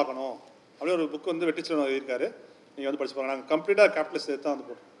சூழல் எப்படி பார்க்கணும் அப்படின்னு ஒரு புக் வந்து வெட்டிச்சவன் இருக்காரு. நீங்கள் வந்து படிச்சு பாருங்க. நாங்கள் கம்ப்ளீட்டாக கேபிட்டலிஸ்ட் தான் வந்து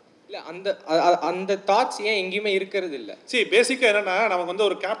போட்டோம். இல்லை அந்த தாட்ஸ் ஏன் எங்கேயுமே இருக்கிறது இல்லை? பேசிக்காக என்னென்னா நமக்கு வந்து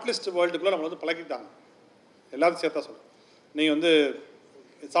ஒரு கேபிட்டலிஸ்ட் வேர்ல்டுக்குள்ளே நம்ம வந்து பழகிட்டாங்க. எல்லாத்தையும் சேர்த்தா சொல்கிறேன். நீங்கள் வந்து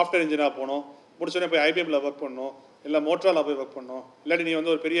சாஃப்ட்வேர் இன்ஜினியராக போகணும், முடிச்சோடனே போய் ஐபிஎம்மில் ஒர்க் பண்ணணும், இல்லை மோட்ராவில் போய் ஒர்க் பண்ணணும், இல்லாட்டி நீ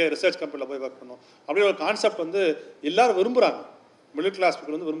வந்து ஒரு பெரிய ரிசர்ச் கம்பெனியில் போய் ஒர்க் பண்ணணும் அப்படி ஒரு கான்செப்ட் வந்து எல்லோரும் விரும்புகிறாங்க. மிடில் கிளாஸ்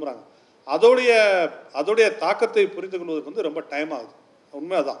பீப்புள் வந்து விரும்புகிறாங்க. அதோடைய தாக்கத்தை புரிந்து கொள்வதற்கு வந்து ரொம்ப டைம் ஆகுது.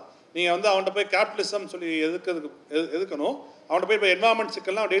 உண்மை தான். நீங்கள் வந்து அவன்கிட்ட போய் கேபிட்டலிசம் சொல்லி எதுக்கணும், அவன்கிட்ட போய் இப்போ என்வரான்மெண்ட்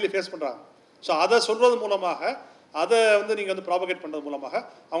சிக்கல்லாம் டெய்லி ஃபேஸ் பண்ணுறாங்க. ஸோ அதை சொல்கிறது மூலமாக, அதை வந்து நீங்கள் வந்து ப்ராபகேட் பண்ணுறது மூலமாக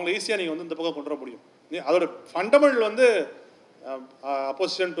அவங்களை ஈஸியாக நீங்கள் வந்து இந்த பக்கம் கொண்டு வர முடியும். அதோட ஃபண்டமெண்டல் வந்து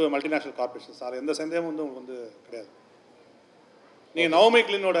அப்போசிஷன் டு மல்டிநேஷனல் கார்பரேஷன்ஸ். அது எந்த சந்தேகமும் வந்து உங்களுக்கு வந்து கிடையாது. நீங்கள் Navami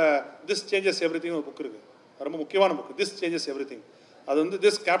கிளினோட this changes every thing ஒரு புக் இருக்குது, ரொம்ப முக்கியமான book. This changes every thing. அது வந்து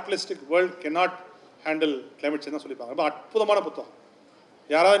this capitalistic world cannot handle climate change தான் சொல்லியிருப்பாங்க. ரொம்ப அற்புதமான புத்தகம்.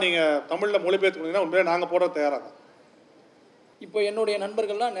 யாராவது நீங்கள் தமிழில் மொழிபெயர்த்துக்கிட்டீங்கன்னா உண்மையிலே நாங்கள் போட தயாராக. இப்போ என்னுடைய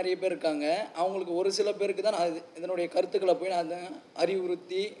நண்பர்கள்லாம் நிறைய பேர் இருக்காங்க. அவங்களுக்கு ஒரு சில பேருக்கு தான் நான் இதனுடைய கருத்துக்களை போய் நான்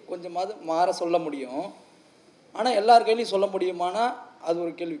அறிவுறுத்தி கொஞ்சமாவது மாற சொல்ல முடியும். ஆனால் எல்லார் கையிலையும் சொல்ல முடியுமானா அது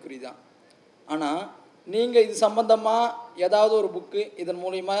ஒரு கேள்விக்குறி தான். ஆனால் நீங்கள் இது சம்பந்தமாக ஏதாவது ஒரு புக்கு இதன்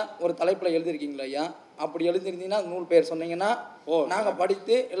மூலிமா ஒரு தலைப்பில் எழுதியிருக்கீங்களா ஐயா? அப்படி எழுதியிருந்தீங்கன்னா நூல் பெயர் சொன்னீங்கன்னா நாங்கள்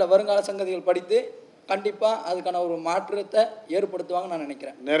படித்து இல்லை வருங்கால சங்கதிகள் படித்து கண்டிப்பாக அதுக்கான ஒரு மாற்றத்தை ஏற்படுத்துவாங்கன்னு நான்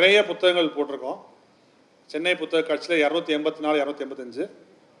நினைக்கிறேன். நிறைய புத்தகங்கள் போட்டிருக்கோம். சென்னை புத்தக காட்சியில் 284 285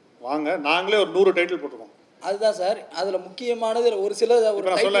 வாங்க. நாங்களே ஒரு 100 டைட்டில் போட்டிருக்கோம். அதுதான் சார், அதில் முக்கியமானது ஒரு சில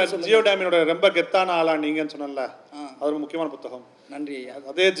நான் சொல்ல ஜியோ டேமினோட ரொம்ப கெத்தான ஆளா நீங்கன்னு சொன்னல, அது ஒரு முக்கியமான புத்தகம். நன்றி ஐயா.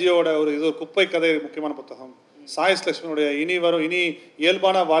 அதே ஜியோட ஒரு குப்பை கதை முக்கியமான புத்தகம். சாய்ஸ் லட்சுமனுடைய இனி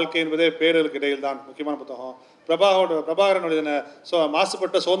இயல்பான வாழ்க்கை என்பதே பேர்களுக்கு இடையில் தான் முக்கியமான புத்தகம். பிரபாகரனுடைய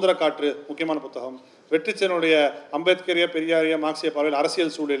மாசுபட்ட சுதந்திர காற்று முக்கியமான புத்தகம். வெற்றிச்சனுடைய அம்பேத்கரிய பெரியாரிய மார்க்சிய பார்வையில்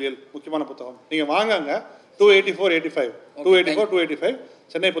அரசியல் சூழலியல் முக்கியமான புத்தகம். நீங்கள் வாங்க. 285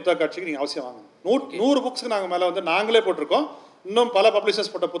 சென்னை புத்தக காட்சிக்கு நீங்கள் அவசியம் வாங்க. 100 புக்ஸுக்கு நாங்கள் மேலே வந்து நாங்களே போட்டிருக்கோம். இன்னும் பல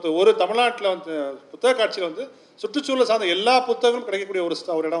பப்ளிஷர்ஸ் போட்ட புத்தகம். ஒரு தமிழ்நாட்டில் வந்து புத்தக காட்சியில் வந்து சுற்றுச்சூழல் சார்ந்த எல்லா புத்தகங்களும் கிடைக்கக்கூடிய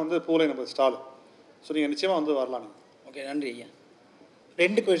ஒரு இடம் வந்து பூவுலகின் நம்ம ஸ்டால். ஸோ நீங்கள் நிச்சயமாக வந்து வரலாம். நீங்கள் ஓகே, நன்றி ஐயா.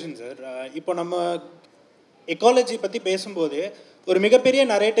 2 கொஷின் சார். இப்போ நம்ம எக்காலஜி பற்றி பேசும்போது ஒரு மிகப்பெரிய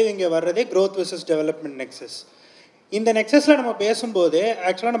நரேட்டிவ் இங்கே வர்றதே க்ரோத் வெர்சஸ் டெவலப்மெண்ட் நெக்ஸஸ். இந்த நெக்ஸஸில் நம்ம பேசும்போது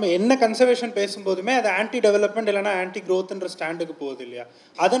ஆக்சுவலாக நம்ம என்ன கன்சர்வேஷன் பேசும்போதுமே அது ஆன்டி டெவலப்மெண்ட் இல்லைனா ஆன்டி க்ரோத்ன்ற ஸ்டாண்டுக்கு போகுது இல்லையா?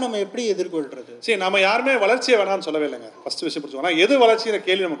 அதை நம்ம எப்படி எதிர்கொள்கிறது? நம்ம யாருமே வளர்ச்சியை வேணாம்னு சொல்லவே இல்லைங்க. ஃபஸ்ட்டு விஷயம் பிடிச்சோம்னா எது வளர்ச்சிங்கிற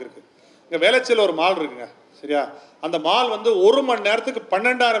கேள்வி நமக்கு இருக்குது. இங்கே வேளச்சேரியில் ஒரு மால் இருக்குங்க, சரியா? அந்த மால் வந்து 1 மணி நேரத்துக்கு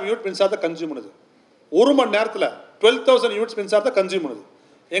 12,000 யூனிட் மின்சாரத்தை கன்சியூம் பண்ணுது. 1 மணி நேரத்தில் 12,000 யூனிட்ஸ் மின்சாரத்தை கன்சியூம் பண்ணுது.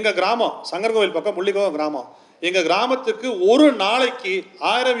 எங்கள் கிராமம் சங்கர்கோவில் பக்கம் முள்ளிக்கோவில் கிராமம். எங்கள் கிராமத்துக்கு ஒரு நாளைக்கு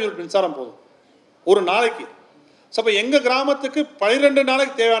 1000 யூனிட் மின்சாரம் போதும், ஒரு நாளைக்கு. ஸோ அப்போ எங்கள் கிராமத்துக்கு 12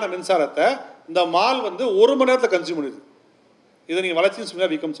 நாளைக்கு தேவையான மின்சாரத்தை இந்த மால் வந்து 1 மணி நேரத்தில் கன்சியூம் பண்ணுது. இதை நீங்கள் வளர்ச்சின்னு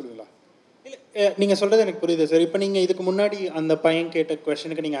சொல்லுவீங்களா, வீக்கம் சொல்லுவீங்களா? இல்லை, நீங்கள் சொல்கிறது எனக்கு புரியுது சார். இப்போ நீங்கள் இதுக்கு முன்னாடி அந்த பையன் கேட்ட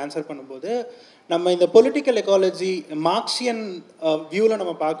கொஸ்டினுக்கு நீங்கள் ஆன்சர் பண்ணும்போது நம்ம இந்த பொலிட்டிக்கல் எக்காலஜி மார்க்சியன் வியூவில்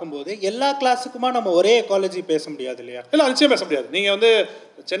நம்ம பார்க்கும்போது எல்லா கிளாஸுக்குமா நம்ம ஒரே எக்காலஜி பேச முடியாது இல்லையா? இல்லை, நிச்சயம் பேச முடியாது. நீங்கள் வந்து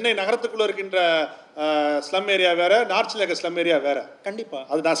சென்னை நகரத்துக்குள்ளே இருக்கின்ற ஸ்லம் ஏரியா வேறு, நார்த்தில் இருக்க ஸ்லம் ஏரியா வேறு. கண்டிப்பாக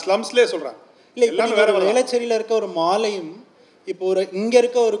அது நான் ஸ்லம்ஸ்லேயே சொல்கிறேன். இல்லை, எல்லாமே வேறு. வேளச்சேரியில் இருக்க ஒரு மாலையும் இப்போ ஒரு இங்கே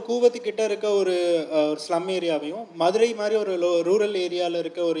இருக்க ஒரு கூவத்துக்கிட்ட இருக்க ஒரு ஸ்லம் ஏரியாவையும் மதுரை மாதிரி ஒரு ரூரல் ஏரியாவில்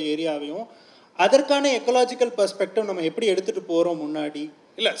இருக்க ஒரு ஏரியாவையும் அதற்கான எக்கலாஜிக்கல் பெர்ஸ்பெக்டிவ் நம்ம எப்படி எடுத்துகிட்டு போகிறோம் முன்னாடி?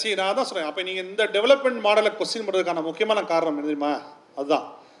 இல்லை, நான் தான் சொல்கிறேன். அப்போ நீங்கள் இந்த டெவலப்மெண்ட் மாடலை கொஸ்டின் பண்ணுறதுக்கான முக்கியமான காரணம் என்ன தெரியுமா? அதுதான்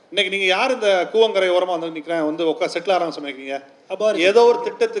இன்னைக்கு நீங்கள் யார் இந்த கூவங்கரை ஓரமாக வந்து நிற்கிறேன் வந்து செட்டில் ஆகிறான்னு சொன்னீங்க. அப்போ ஏதோ ஒரு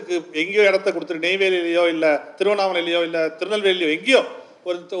திட்டத்துக்கு எங்கேயோ இடத்த கொடுத்துட்டு நெய்வேலியிலையோ இல்லை திருவண்ணாமலையிலையோ இல்லை திருநெல்வேலியோ எங்கேயோ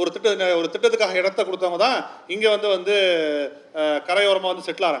ஒரு திட்டத்துக்காக இடத்த கொடுத்தவங்க தான் இங்கே வந்து கரையோரமாக வந்து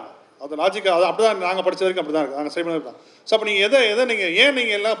செட்டில் ஆகிறாங்க. அது லாஜிக்காக அது அப்படி தான் நாங்கள் படித்த வரைக்கும் அப்படி தான் இருக்குது. நாங்கள் சரி பண்ணியிருக்கோம். ஸோ அப்போ நீங்கள் எதை நீங்கள் ஏன்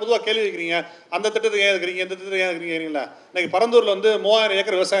நீங்கள் எல்லாம் பொதுவாக கேள்வி வைக்கிறீங்க? அந்த திட்டத்துக்கு ஏன் இருக்கிறீங்க, இந்த திட்டத்துக்கு ஏன் இருக்கிறீங்களா? இன்னைக்கு பரந்தூரில் வந்து 3000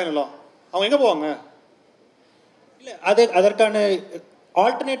 ஏக்கர் விவசாய நிலம், அவங்க எங்கே போவாங்க? இல்லை, அதற்கான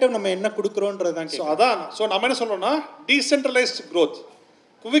ஆல்டர்னேட்டிவ் நம்ம என்ன கொடுக்குறோன்றது தான். ஸோ அதான் நம்ம என்ன சொல்கிறோம்னா டீசென்ட்ரலைஸ்டு க்ரோத்,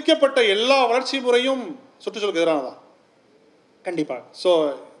 குவிக்கப்பட்ட எல்லா வளர்ச்சி முறையும் சுற்றுச்சூழலுக்கு எதிரானதான். கண்டிப்பாக. So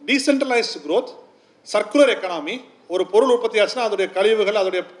decentralised growth, circular economy. ஒரு பொருள் உற்பத்தி ஆச்சுன்னா அதோடைய கழிவுகள்,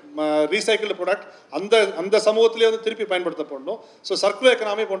 அதோடைய ரீசைக்கிள்டு ப்ராடக்ட் அந்த சமூகத்திலே வந்து திருப்பி பயன்படுத்தப்படணும். ஸோ சர்க்குலர்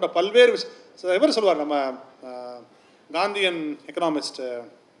எக்கனாமி போன்ற பல்வேறு இவர் சொல்லுவார் நம்ம Gandhian economist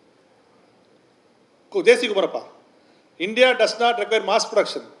Desi Kumarappa, India does not require mass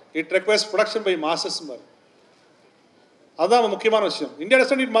production, it requires production by masses. அதுதான் முக்கியமான விஷயம். India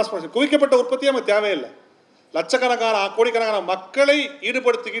does not NEET mass production. குவிக்கப்பட்ட உற்பத்தியே நமக்கு தேவையில்லை. லட்சக்கணக்கான கோடிக்கணக்கான மக்களை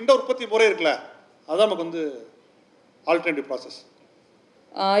ஈடுபடுத்துகின்ற உற்பத்தி முறை இருக்குல்ல, அதுதான் நமக்கு வந்து ஆல்டர்னேட்டிவ் ப்ராசஸ்.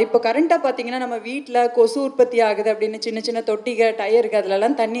 இப்போ கரண்ட்டாக பார்த்தீங்கன்னா நம்ம வீட்டில் கொசு உற்பத்தி ஆகுது அப்படின்னு சின்ன சின்ன தொட்டிகை டயருக்கு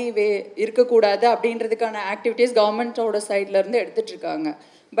அதிலலாம் தண்ணி இருக்கக்கூடாது அப்படின்றதுக்கான ஆக்டிவிட்டீஸ் கவர்மெண்ட்டோட சைட்லேருந்து எடுத்துகிட்டு இருக்காங்க.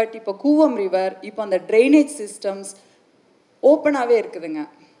 பட் இப்போ கூவம் ரிவர் இப்போ அந்த ட்ரைனேஜ் சிஸ்டம்ஸ் ஓப்பனாகவே இருக்குதுங்க.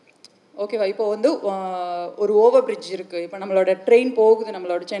 ஓகேவா? இப்போ வந்து ஒரு ஓவர் பிரிட்ஜ் இருக்குது. இப்போ நம்மளோட ட்ரெயின் போகுது,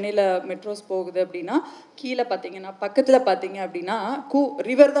 நம்மளோட சென்னையில் மெட்ரோஸ் போகுது அப்படின்னா கீழே பார்த்தீங்கன்னா பக்கத்தில் பார்த்தீங்க அப்படின்னா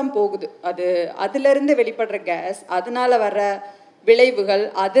ரிவர் தான் போகுது. அதுலேருந்து வெளிப்படுற கேஸ், அதனால வர விளைவுகள்,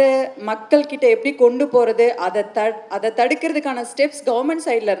 அதை மக்கள்கிட்ட எப்படி கொண்டு போகிறது, அதை தடுக்கிறதுக்கான ஸ்டெப்ஸ் கவர்மெண்ட்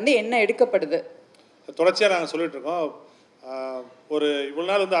சைட்லேருந்து என்ன எடுக்கப்படுது? தொடர்ச்சியாக நாங்கள் சொல்லிட்டு இருக்கோம். ஒரு இவ்வளோ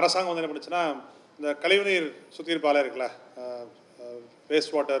நாள் வந்து அரசாங்கம் வந்து என்ன பண்ணுச்சுன்னா, இந்த கழிவுநீர் சுத்திகரிப்பு ஆலை இருக்குல்ல,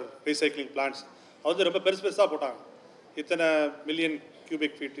 வேஸ்ட் வாட்டர் ரீசைக்ளிங் பிளான்ட்ஸ், அது வந்து ரொம்ப பெருசாக போட்டாங்க. இத்தனை மில்லியன்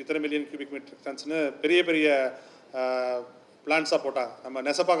கியூபிக் ஃபீட், இத்தனை மில்லியன் கியூபிக் மீட்டர் டன்ஸ்னு பெரிய பெரிய பிளான்ட்ஸாக போட்டாங்க. நம்ம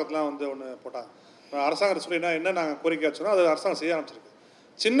நெசப்பாக்கத்துலாம் வந்து ஒன்று போட்டாங்க. அரசாங்கத்தை சொல்லி என்ன நாங்கள் கோரிக்கை வச்சோன்னா அது அரசாங்கம் செய்ய ஆரம்பிச்சிருக்கு.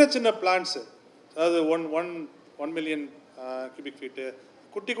 சின்ன சின்ன பிளான்ட்ஸு, அதாவது ஒன் மில்லியன் கியூபிக் ஃபீட்டு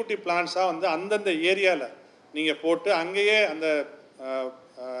குட்டி குட்டி பிளான்ட்ஸாக வந்து அந்தந்த ஏரியாவில் நீங்கள் போட்டு அங்கேயே அந்த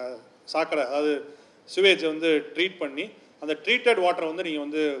சாக்கடை, அதாவது சுவேஜை வந்து ட்ரீட் பண்ணி அந்த ட்ரீட்டட் வாட்டரை வந்து நீங்கள்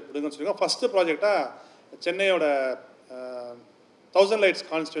வந்து விடுங்கன்னு சொல்லியிருக்கோம். ஃபஸ்ட்டு ப்ராஜெக்டாக சென்னையோட 1000 லைட்ஸ்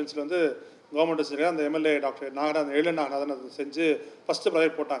கான்ஸ்டிடுவன்சியில் வந்து கவர்மெண்ட் செஞ்சுருக்காங்க. அந்த எம்எல்ஏ டாக்டர் நாகநாதன் நாகநாதன் அதை செஞ்சு ஃபஸ்ட்டு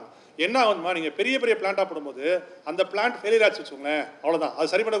ப்ராஜெக்ட் போட்டாங்க. என்ன ஆகுதுமா, நீங்கள் பெரிய பெரிய பிளான்ட்டாக போடும்போது அந்த பிளான்ட் ஃபெயிலியர் ஆச்சு வச்சுக்கோங்களேன், அவ்வளோதான்.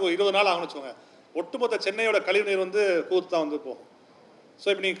 அது சரி பண்ண 20 நாள் ஆகும்னு வச்சுக்கோங்க. ஒட்டுமொத்த சென்னையோட கழிவு நீர் வந்து கூத்து தான் வந்து போகும். ஸோ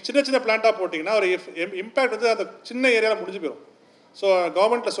இப்போ நீங்கள் சின்ன சின்ன பிளான்ட்டாக போட்டிங்கன்னா ஒரு இம்பேக்ட் வந்து அந்த சின்ன ஏரியாவில் முடிஞ்சு போயிடும். ஸோ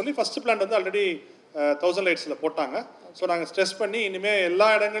கவர்மெண்ட்டில் சொல்லி ஃபஸ்ட்டு பிளான்ட் வந்து ஆல்ரெடி 1000 லைட்ஸில் போட்டாங்க. ஸோ நாங்கள் ஸ்ட்ரெஸ் பண்ணி இனிமேல் எல்லா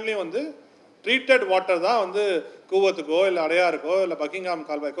இடங்கள்லையும் வந்து ட்ரீட்டட் வாட்டர் தான் வந்து கூவத்துக்கோ இல்லை அடையாருக்கோ இல்லை பக்கிங்ஹாம்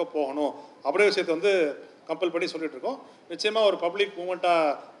கால்வாய்க்கோ போகணும் அப்படியே விஷயத்தை வந்து கம்பல் பண்ணி சொல்லிட்டு இருக்கோம். நிச்சயமாக ஒரு பப்ளிக்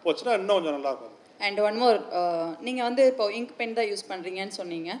மூவ்மெண்ட்டாக போச்சுன்னா இன்னும் கொஞ்சம் நல்லாயிருக்கும். அண்ட் ஒன் மோர், நீங்கள் வந்து இப்போ இங்க் பென் தான் யூஸ் பண்ணுறீங்கன்னு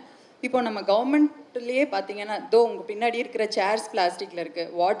சொன்னீங்க. இப்போ நம்ம கவர்மெண்ட்லேயே பார்த்தீங்கன்னா உங்கள் பின்னாடி இருக்கிற சேர்ஸ் பிளாஸ்டிக்கில்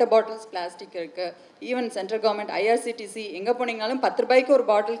இருக்குது, வாட்டர் பாட்டில்ஸ் பிளாஸ்டிக் இருக்குது, ஈவன் சென்ட்ரல் கவர்மெண்ட் ஐஆர்சிடிசி எங்கே போனீங்கனாலும் 10 ரூபாய்க்கு ஒரு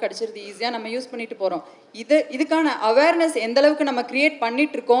பாட்டில் கிடச்சிருது, ஈஸியாக நம்ம யூஸ் பண்ணிட்டு போகிறோம். இதுக்கான அவேர்னஸ் எந்தளவுக்கு நம்ம க்ரியேட்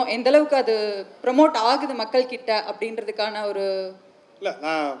பண்ணிகிட்ருக்கோம், எந்தளவுக்கு அது ப்ரமோட் ஆகுது மக்கள்கிட்ட அப்படின்றதுக்கான ஒரு இல்லை.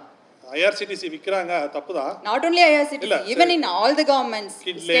 நான் ஐஆர்சிடிசி விற்கிறாங்க, தப்பு தான். Not only IRCTC, even in all the governments,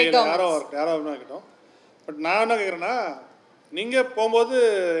 state governments, யாரோ இருக்கட்டும். பட் நான் என்ன கேட்குறேன்னா, நீங்கள் போகும்போது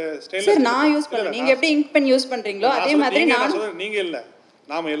சார் நான் யூஸ் பண்ணுறேன், நீங்கள் எப்படி இங்க் பென் யூஸ் பண்ணுறீங்களோ அதே மாதிரி நான் நீங்கள் இல்லை,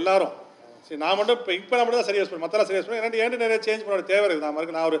 நாம் எல்லாரும். சரி, நான் மட்டும் இப்போ இங்க் பென் மட்டும் தான் சரி யூஸ் பண்ணேன், மற்றெல்லாம் சரி யூஸ் பண்ணேன். ஏன்ட்டு நிறைய சேஞ்ச் பண்ண தேவை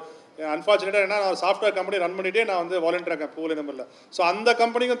இருக்குது. நான் ஒரு அன்ஃபார்ச்சுனேட்டாக என்ன, நான் சாஃப்ட்வேர் கம்பெனி ரன் பண்ணிகிட்டே நான் வந்து வாலண்டியராக இருக்கேன் பூவில் நம்பரில். ஸோ அந்த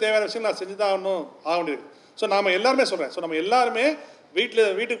கம்பெனிக்கும் தேவையான விஷயம் நான் செஞ்சு தான் ஆக வேண்டியது. ஸோ நாம் எல்லாருமே சொல்கிறேன், ஸோ நம்ம எல்லாருமே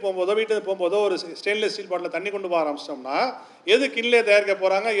வீட்டுக்கு போகும்போதோ ஒரு ஸ்டெயின்லெஸ் ஸ்டீல் பாட்டில் தண்ணி கொண்டு போக ஆரம்பிச்சிட்டோம்னா எது கிண்லே தயாரிக்க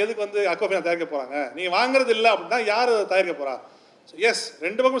போகிறாங்க, எதுக்கு வந்து அக்வாஃபினா தயாரிக்க போகிறாங்க, நீங்கள் வாங்குறது இல்லை அப்படின்னா யார் தயாரிக்க போகிறா? ஸோ எஸ்,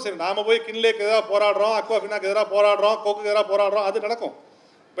 ரெண்டு பக்கமும் சரி. நாம் போய் கிண்லேக்கு எதிராக போராடுறோம், அக்வாஃபினாக்கு எதிராக போராடுறோம், கோக்குக்கு எதிராக போராடுறோம், அது நடக்கும்.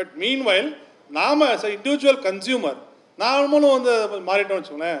 பட் மீன்வைல் நாம் இண்டிவிஜுவல் கன்சியூமர் நாமளும் வந்து மாறிட்டோம்னு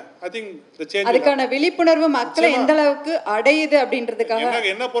வச்சுக்கோங்களேன். ஐ திங்க் தி சேஞ்ச், அதுக்கான விழிப்புணர்வு மக்களை எந்த அளவுக்கு அடையுது அப்படின்றதுக்காக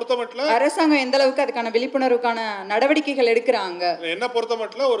என்ன பொறுத்த மட்டும் அரசாங்கம் எந்த அளவுக்கு அதுக்கான விழிப்புணர்வுக்கான நடவடிக்கைகள் எடுக்கிறாங்க. என்ன பொறுத்த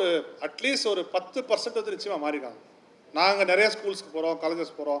மட்டும் ஒரு அட்லீஸ்ட் ஒரு 10% வந்து நிச்சயமாக மாறிக்காங்க. நாங்கள் நிறைய ஸ்கூல்ஸ்க்கு போகிறோம்,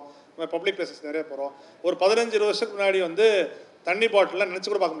 காலேஜஸ் போகிறோம், பப்ளிக் பிளேசஸ் நிறைய போகிறோம். ஒரு 15-20 வருஷத்துக்கு முன்னாடி வந்து தண்ணி பாட்டிலாம் நினச்சி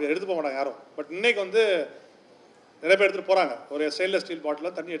கூட பார்க்க முடியாது, எடுத்து போக மாட்டாங்க யாரும். பட் இன்னைக்கு வந்து நிறைய பேர் எடுத்துகிட்டு போகிறாங்க. ஒரு ஸ்டெயின்லெஸ் ஸ்டீல்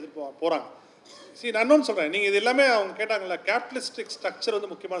பாட்டில் தண்ணி எடுத்துகிட்டு போகிறாங்க. சரி, நான் இன்னொன்று சொல்கிறேன். நீங்கள் இது எல்லாமே அவங்க கேட்டாங்கல்ல, கேபிட்டலிஸ்டிக் ஸ்ட்ரக்சர் வந்து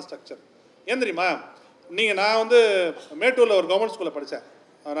முக்கியமான ஸ்ட்ரக்சர். ஏன் தெரியுமா? நான் வந்து மேட்டூரில் ஒரு கவர்மெண்ட் ஸ்கூலில் படித்தேன்.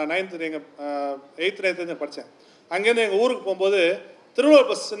 நான் 8th 9th படித்தேன். அங்கேருந்து எங்கள் ஊருக்கு போகும்போது திருவள்ளூர்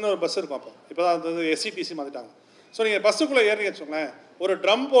பஸ்ன்னு ஒரு பஸ் இருக்கும். இப்போ தான் வந்து எஸ்சிடிசி மாற்றிட்டாங்க. ஸோ நீங்கள் பஸ்ஸுக்குள்ளே ஏறிங்க வச்சுக்கோங்களேன், ஒரு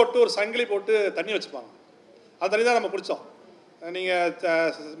ட்ரம் போட்டு ஒரு சங்கிலி போட்டு தண்ணி வச்சுப்பாங்க. அந்த தண்ணி தான் நம்ம குடித்தோம்.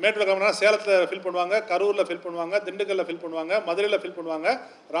 நீங்கள் மேட்டூரில் கிளம்புனா சேலத்தில் ஃபில் பண்ணுவாங்க, கரூரில் ஃபில் பண்ணுவாங்க, திண்டுக்கல்லில் ஃபில் பண்ணுவாங்க, மதுரையில் ஃபில் பண்ணுவாங்க,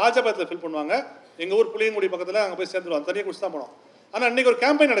 ராஜபாளையத்தில் ஃபில் பண்ணுவாங்க. எங்கள் ஊர் புளியங்குடி பக்கத்தில் அங்கே போய் சேர்ந்துருவோம். தண்ணியை குடிச்சு தான் போனோம். ஆனால் இன்றைக்கி ஒரு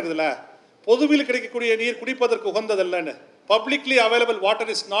கேம்பெயின் நடக்குதுல்ல, பொதுவில் கிடைக்கக்கூடிய நீர் குடிப்பதற்கு உகந்ததில்லைன்னு. Publicly available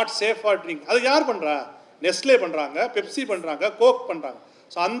water is not safe for drink. அது யார் பண்ணுறா? நெஸ்லே பண்ணுறாங்க, பெப்சி பண்ணுறாங்க, கோக் பண்ணுறாங்க.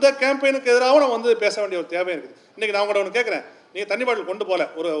 ஸோ அந்த கேம்பெயினுக்கு எதிராகவும் நம்ம வந்து பேச வேண்டிய ஒரு தேவை இருக்குது. இன்றைக்கி நான் உங்கள்கிட்ட ஒன்று கேட்குறேன், நீங்கள் தண்ணி பாட்டில் கொண்டு போகல,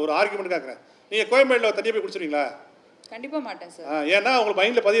 ஒரு ஆர்குமெண்ட் கேட்குறேன். நீங்கள் கோயம்பேட்டில் தண்ணியை போய் குடிச்சிருவீங்களா? கண்டிப்பாக மாட்டேன் சார். ஏன்னா உங்களுக்கு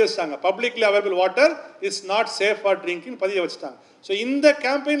மைண்டில் பதிய வச்சுட்டாங்க, publicly available water is not safe for drinking பதிய வச்சுட்டாங்க. ஸோ இந்த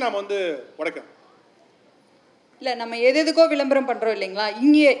கேம்பெயின் நாம் வந்து உடைக்கணும். இல்லை, நம்ம எதுக்கோ விளம்பரம் பண்ணுறோம் இல்லைங்களா?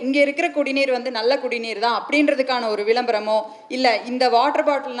 இங்கே இருக்கிற குடிநீர் வந்து நல்ல குடிநீர் தான் அப்படின்றதுக்கான ஒரு விளம்பரமோ, இல்லை இந்த வாட்டர்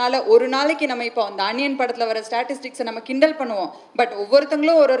பாட்டில்னால ஒரு நாளைக்கு நம்ம இப்போ அந்த அனியன் படத்தில் வர ஸ்டாட்டிஸ்டிக்ஸை நம்ம கிண்டல் பண்ணுவோம். பட்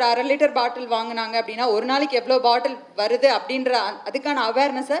ஒவ்வொருத்தங்களும் ஒரு 1/2 லிட்டர் பாட்டில் வாங்கினாங்க அப்படின்னா ஒரு நாளைக்கு எவ்வளோ பாட்டில் வருது அப்படின்ற அதுக்கான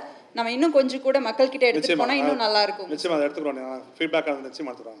அவேர்னஸை நம்ம இன்னும் கொஞ்சம் கூட மக்கள்கிட்ட எடுத்துகிட்டு நிச்சயமா போனால் இன்னும் நல்லா இருக்கும். நிச்சயமாக அதை எடுத்துக்கிறோம். ஃபீட்பேக்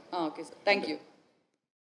நிச்சயமாக எடுத்துக்கிறோம். Okay sir, thank you.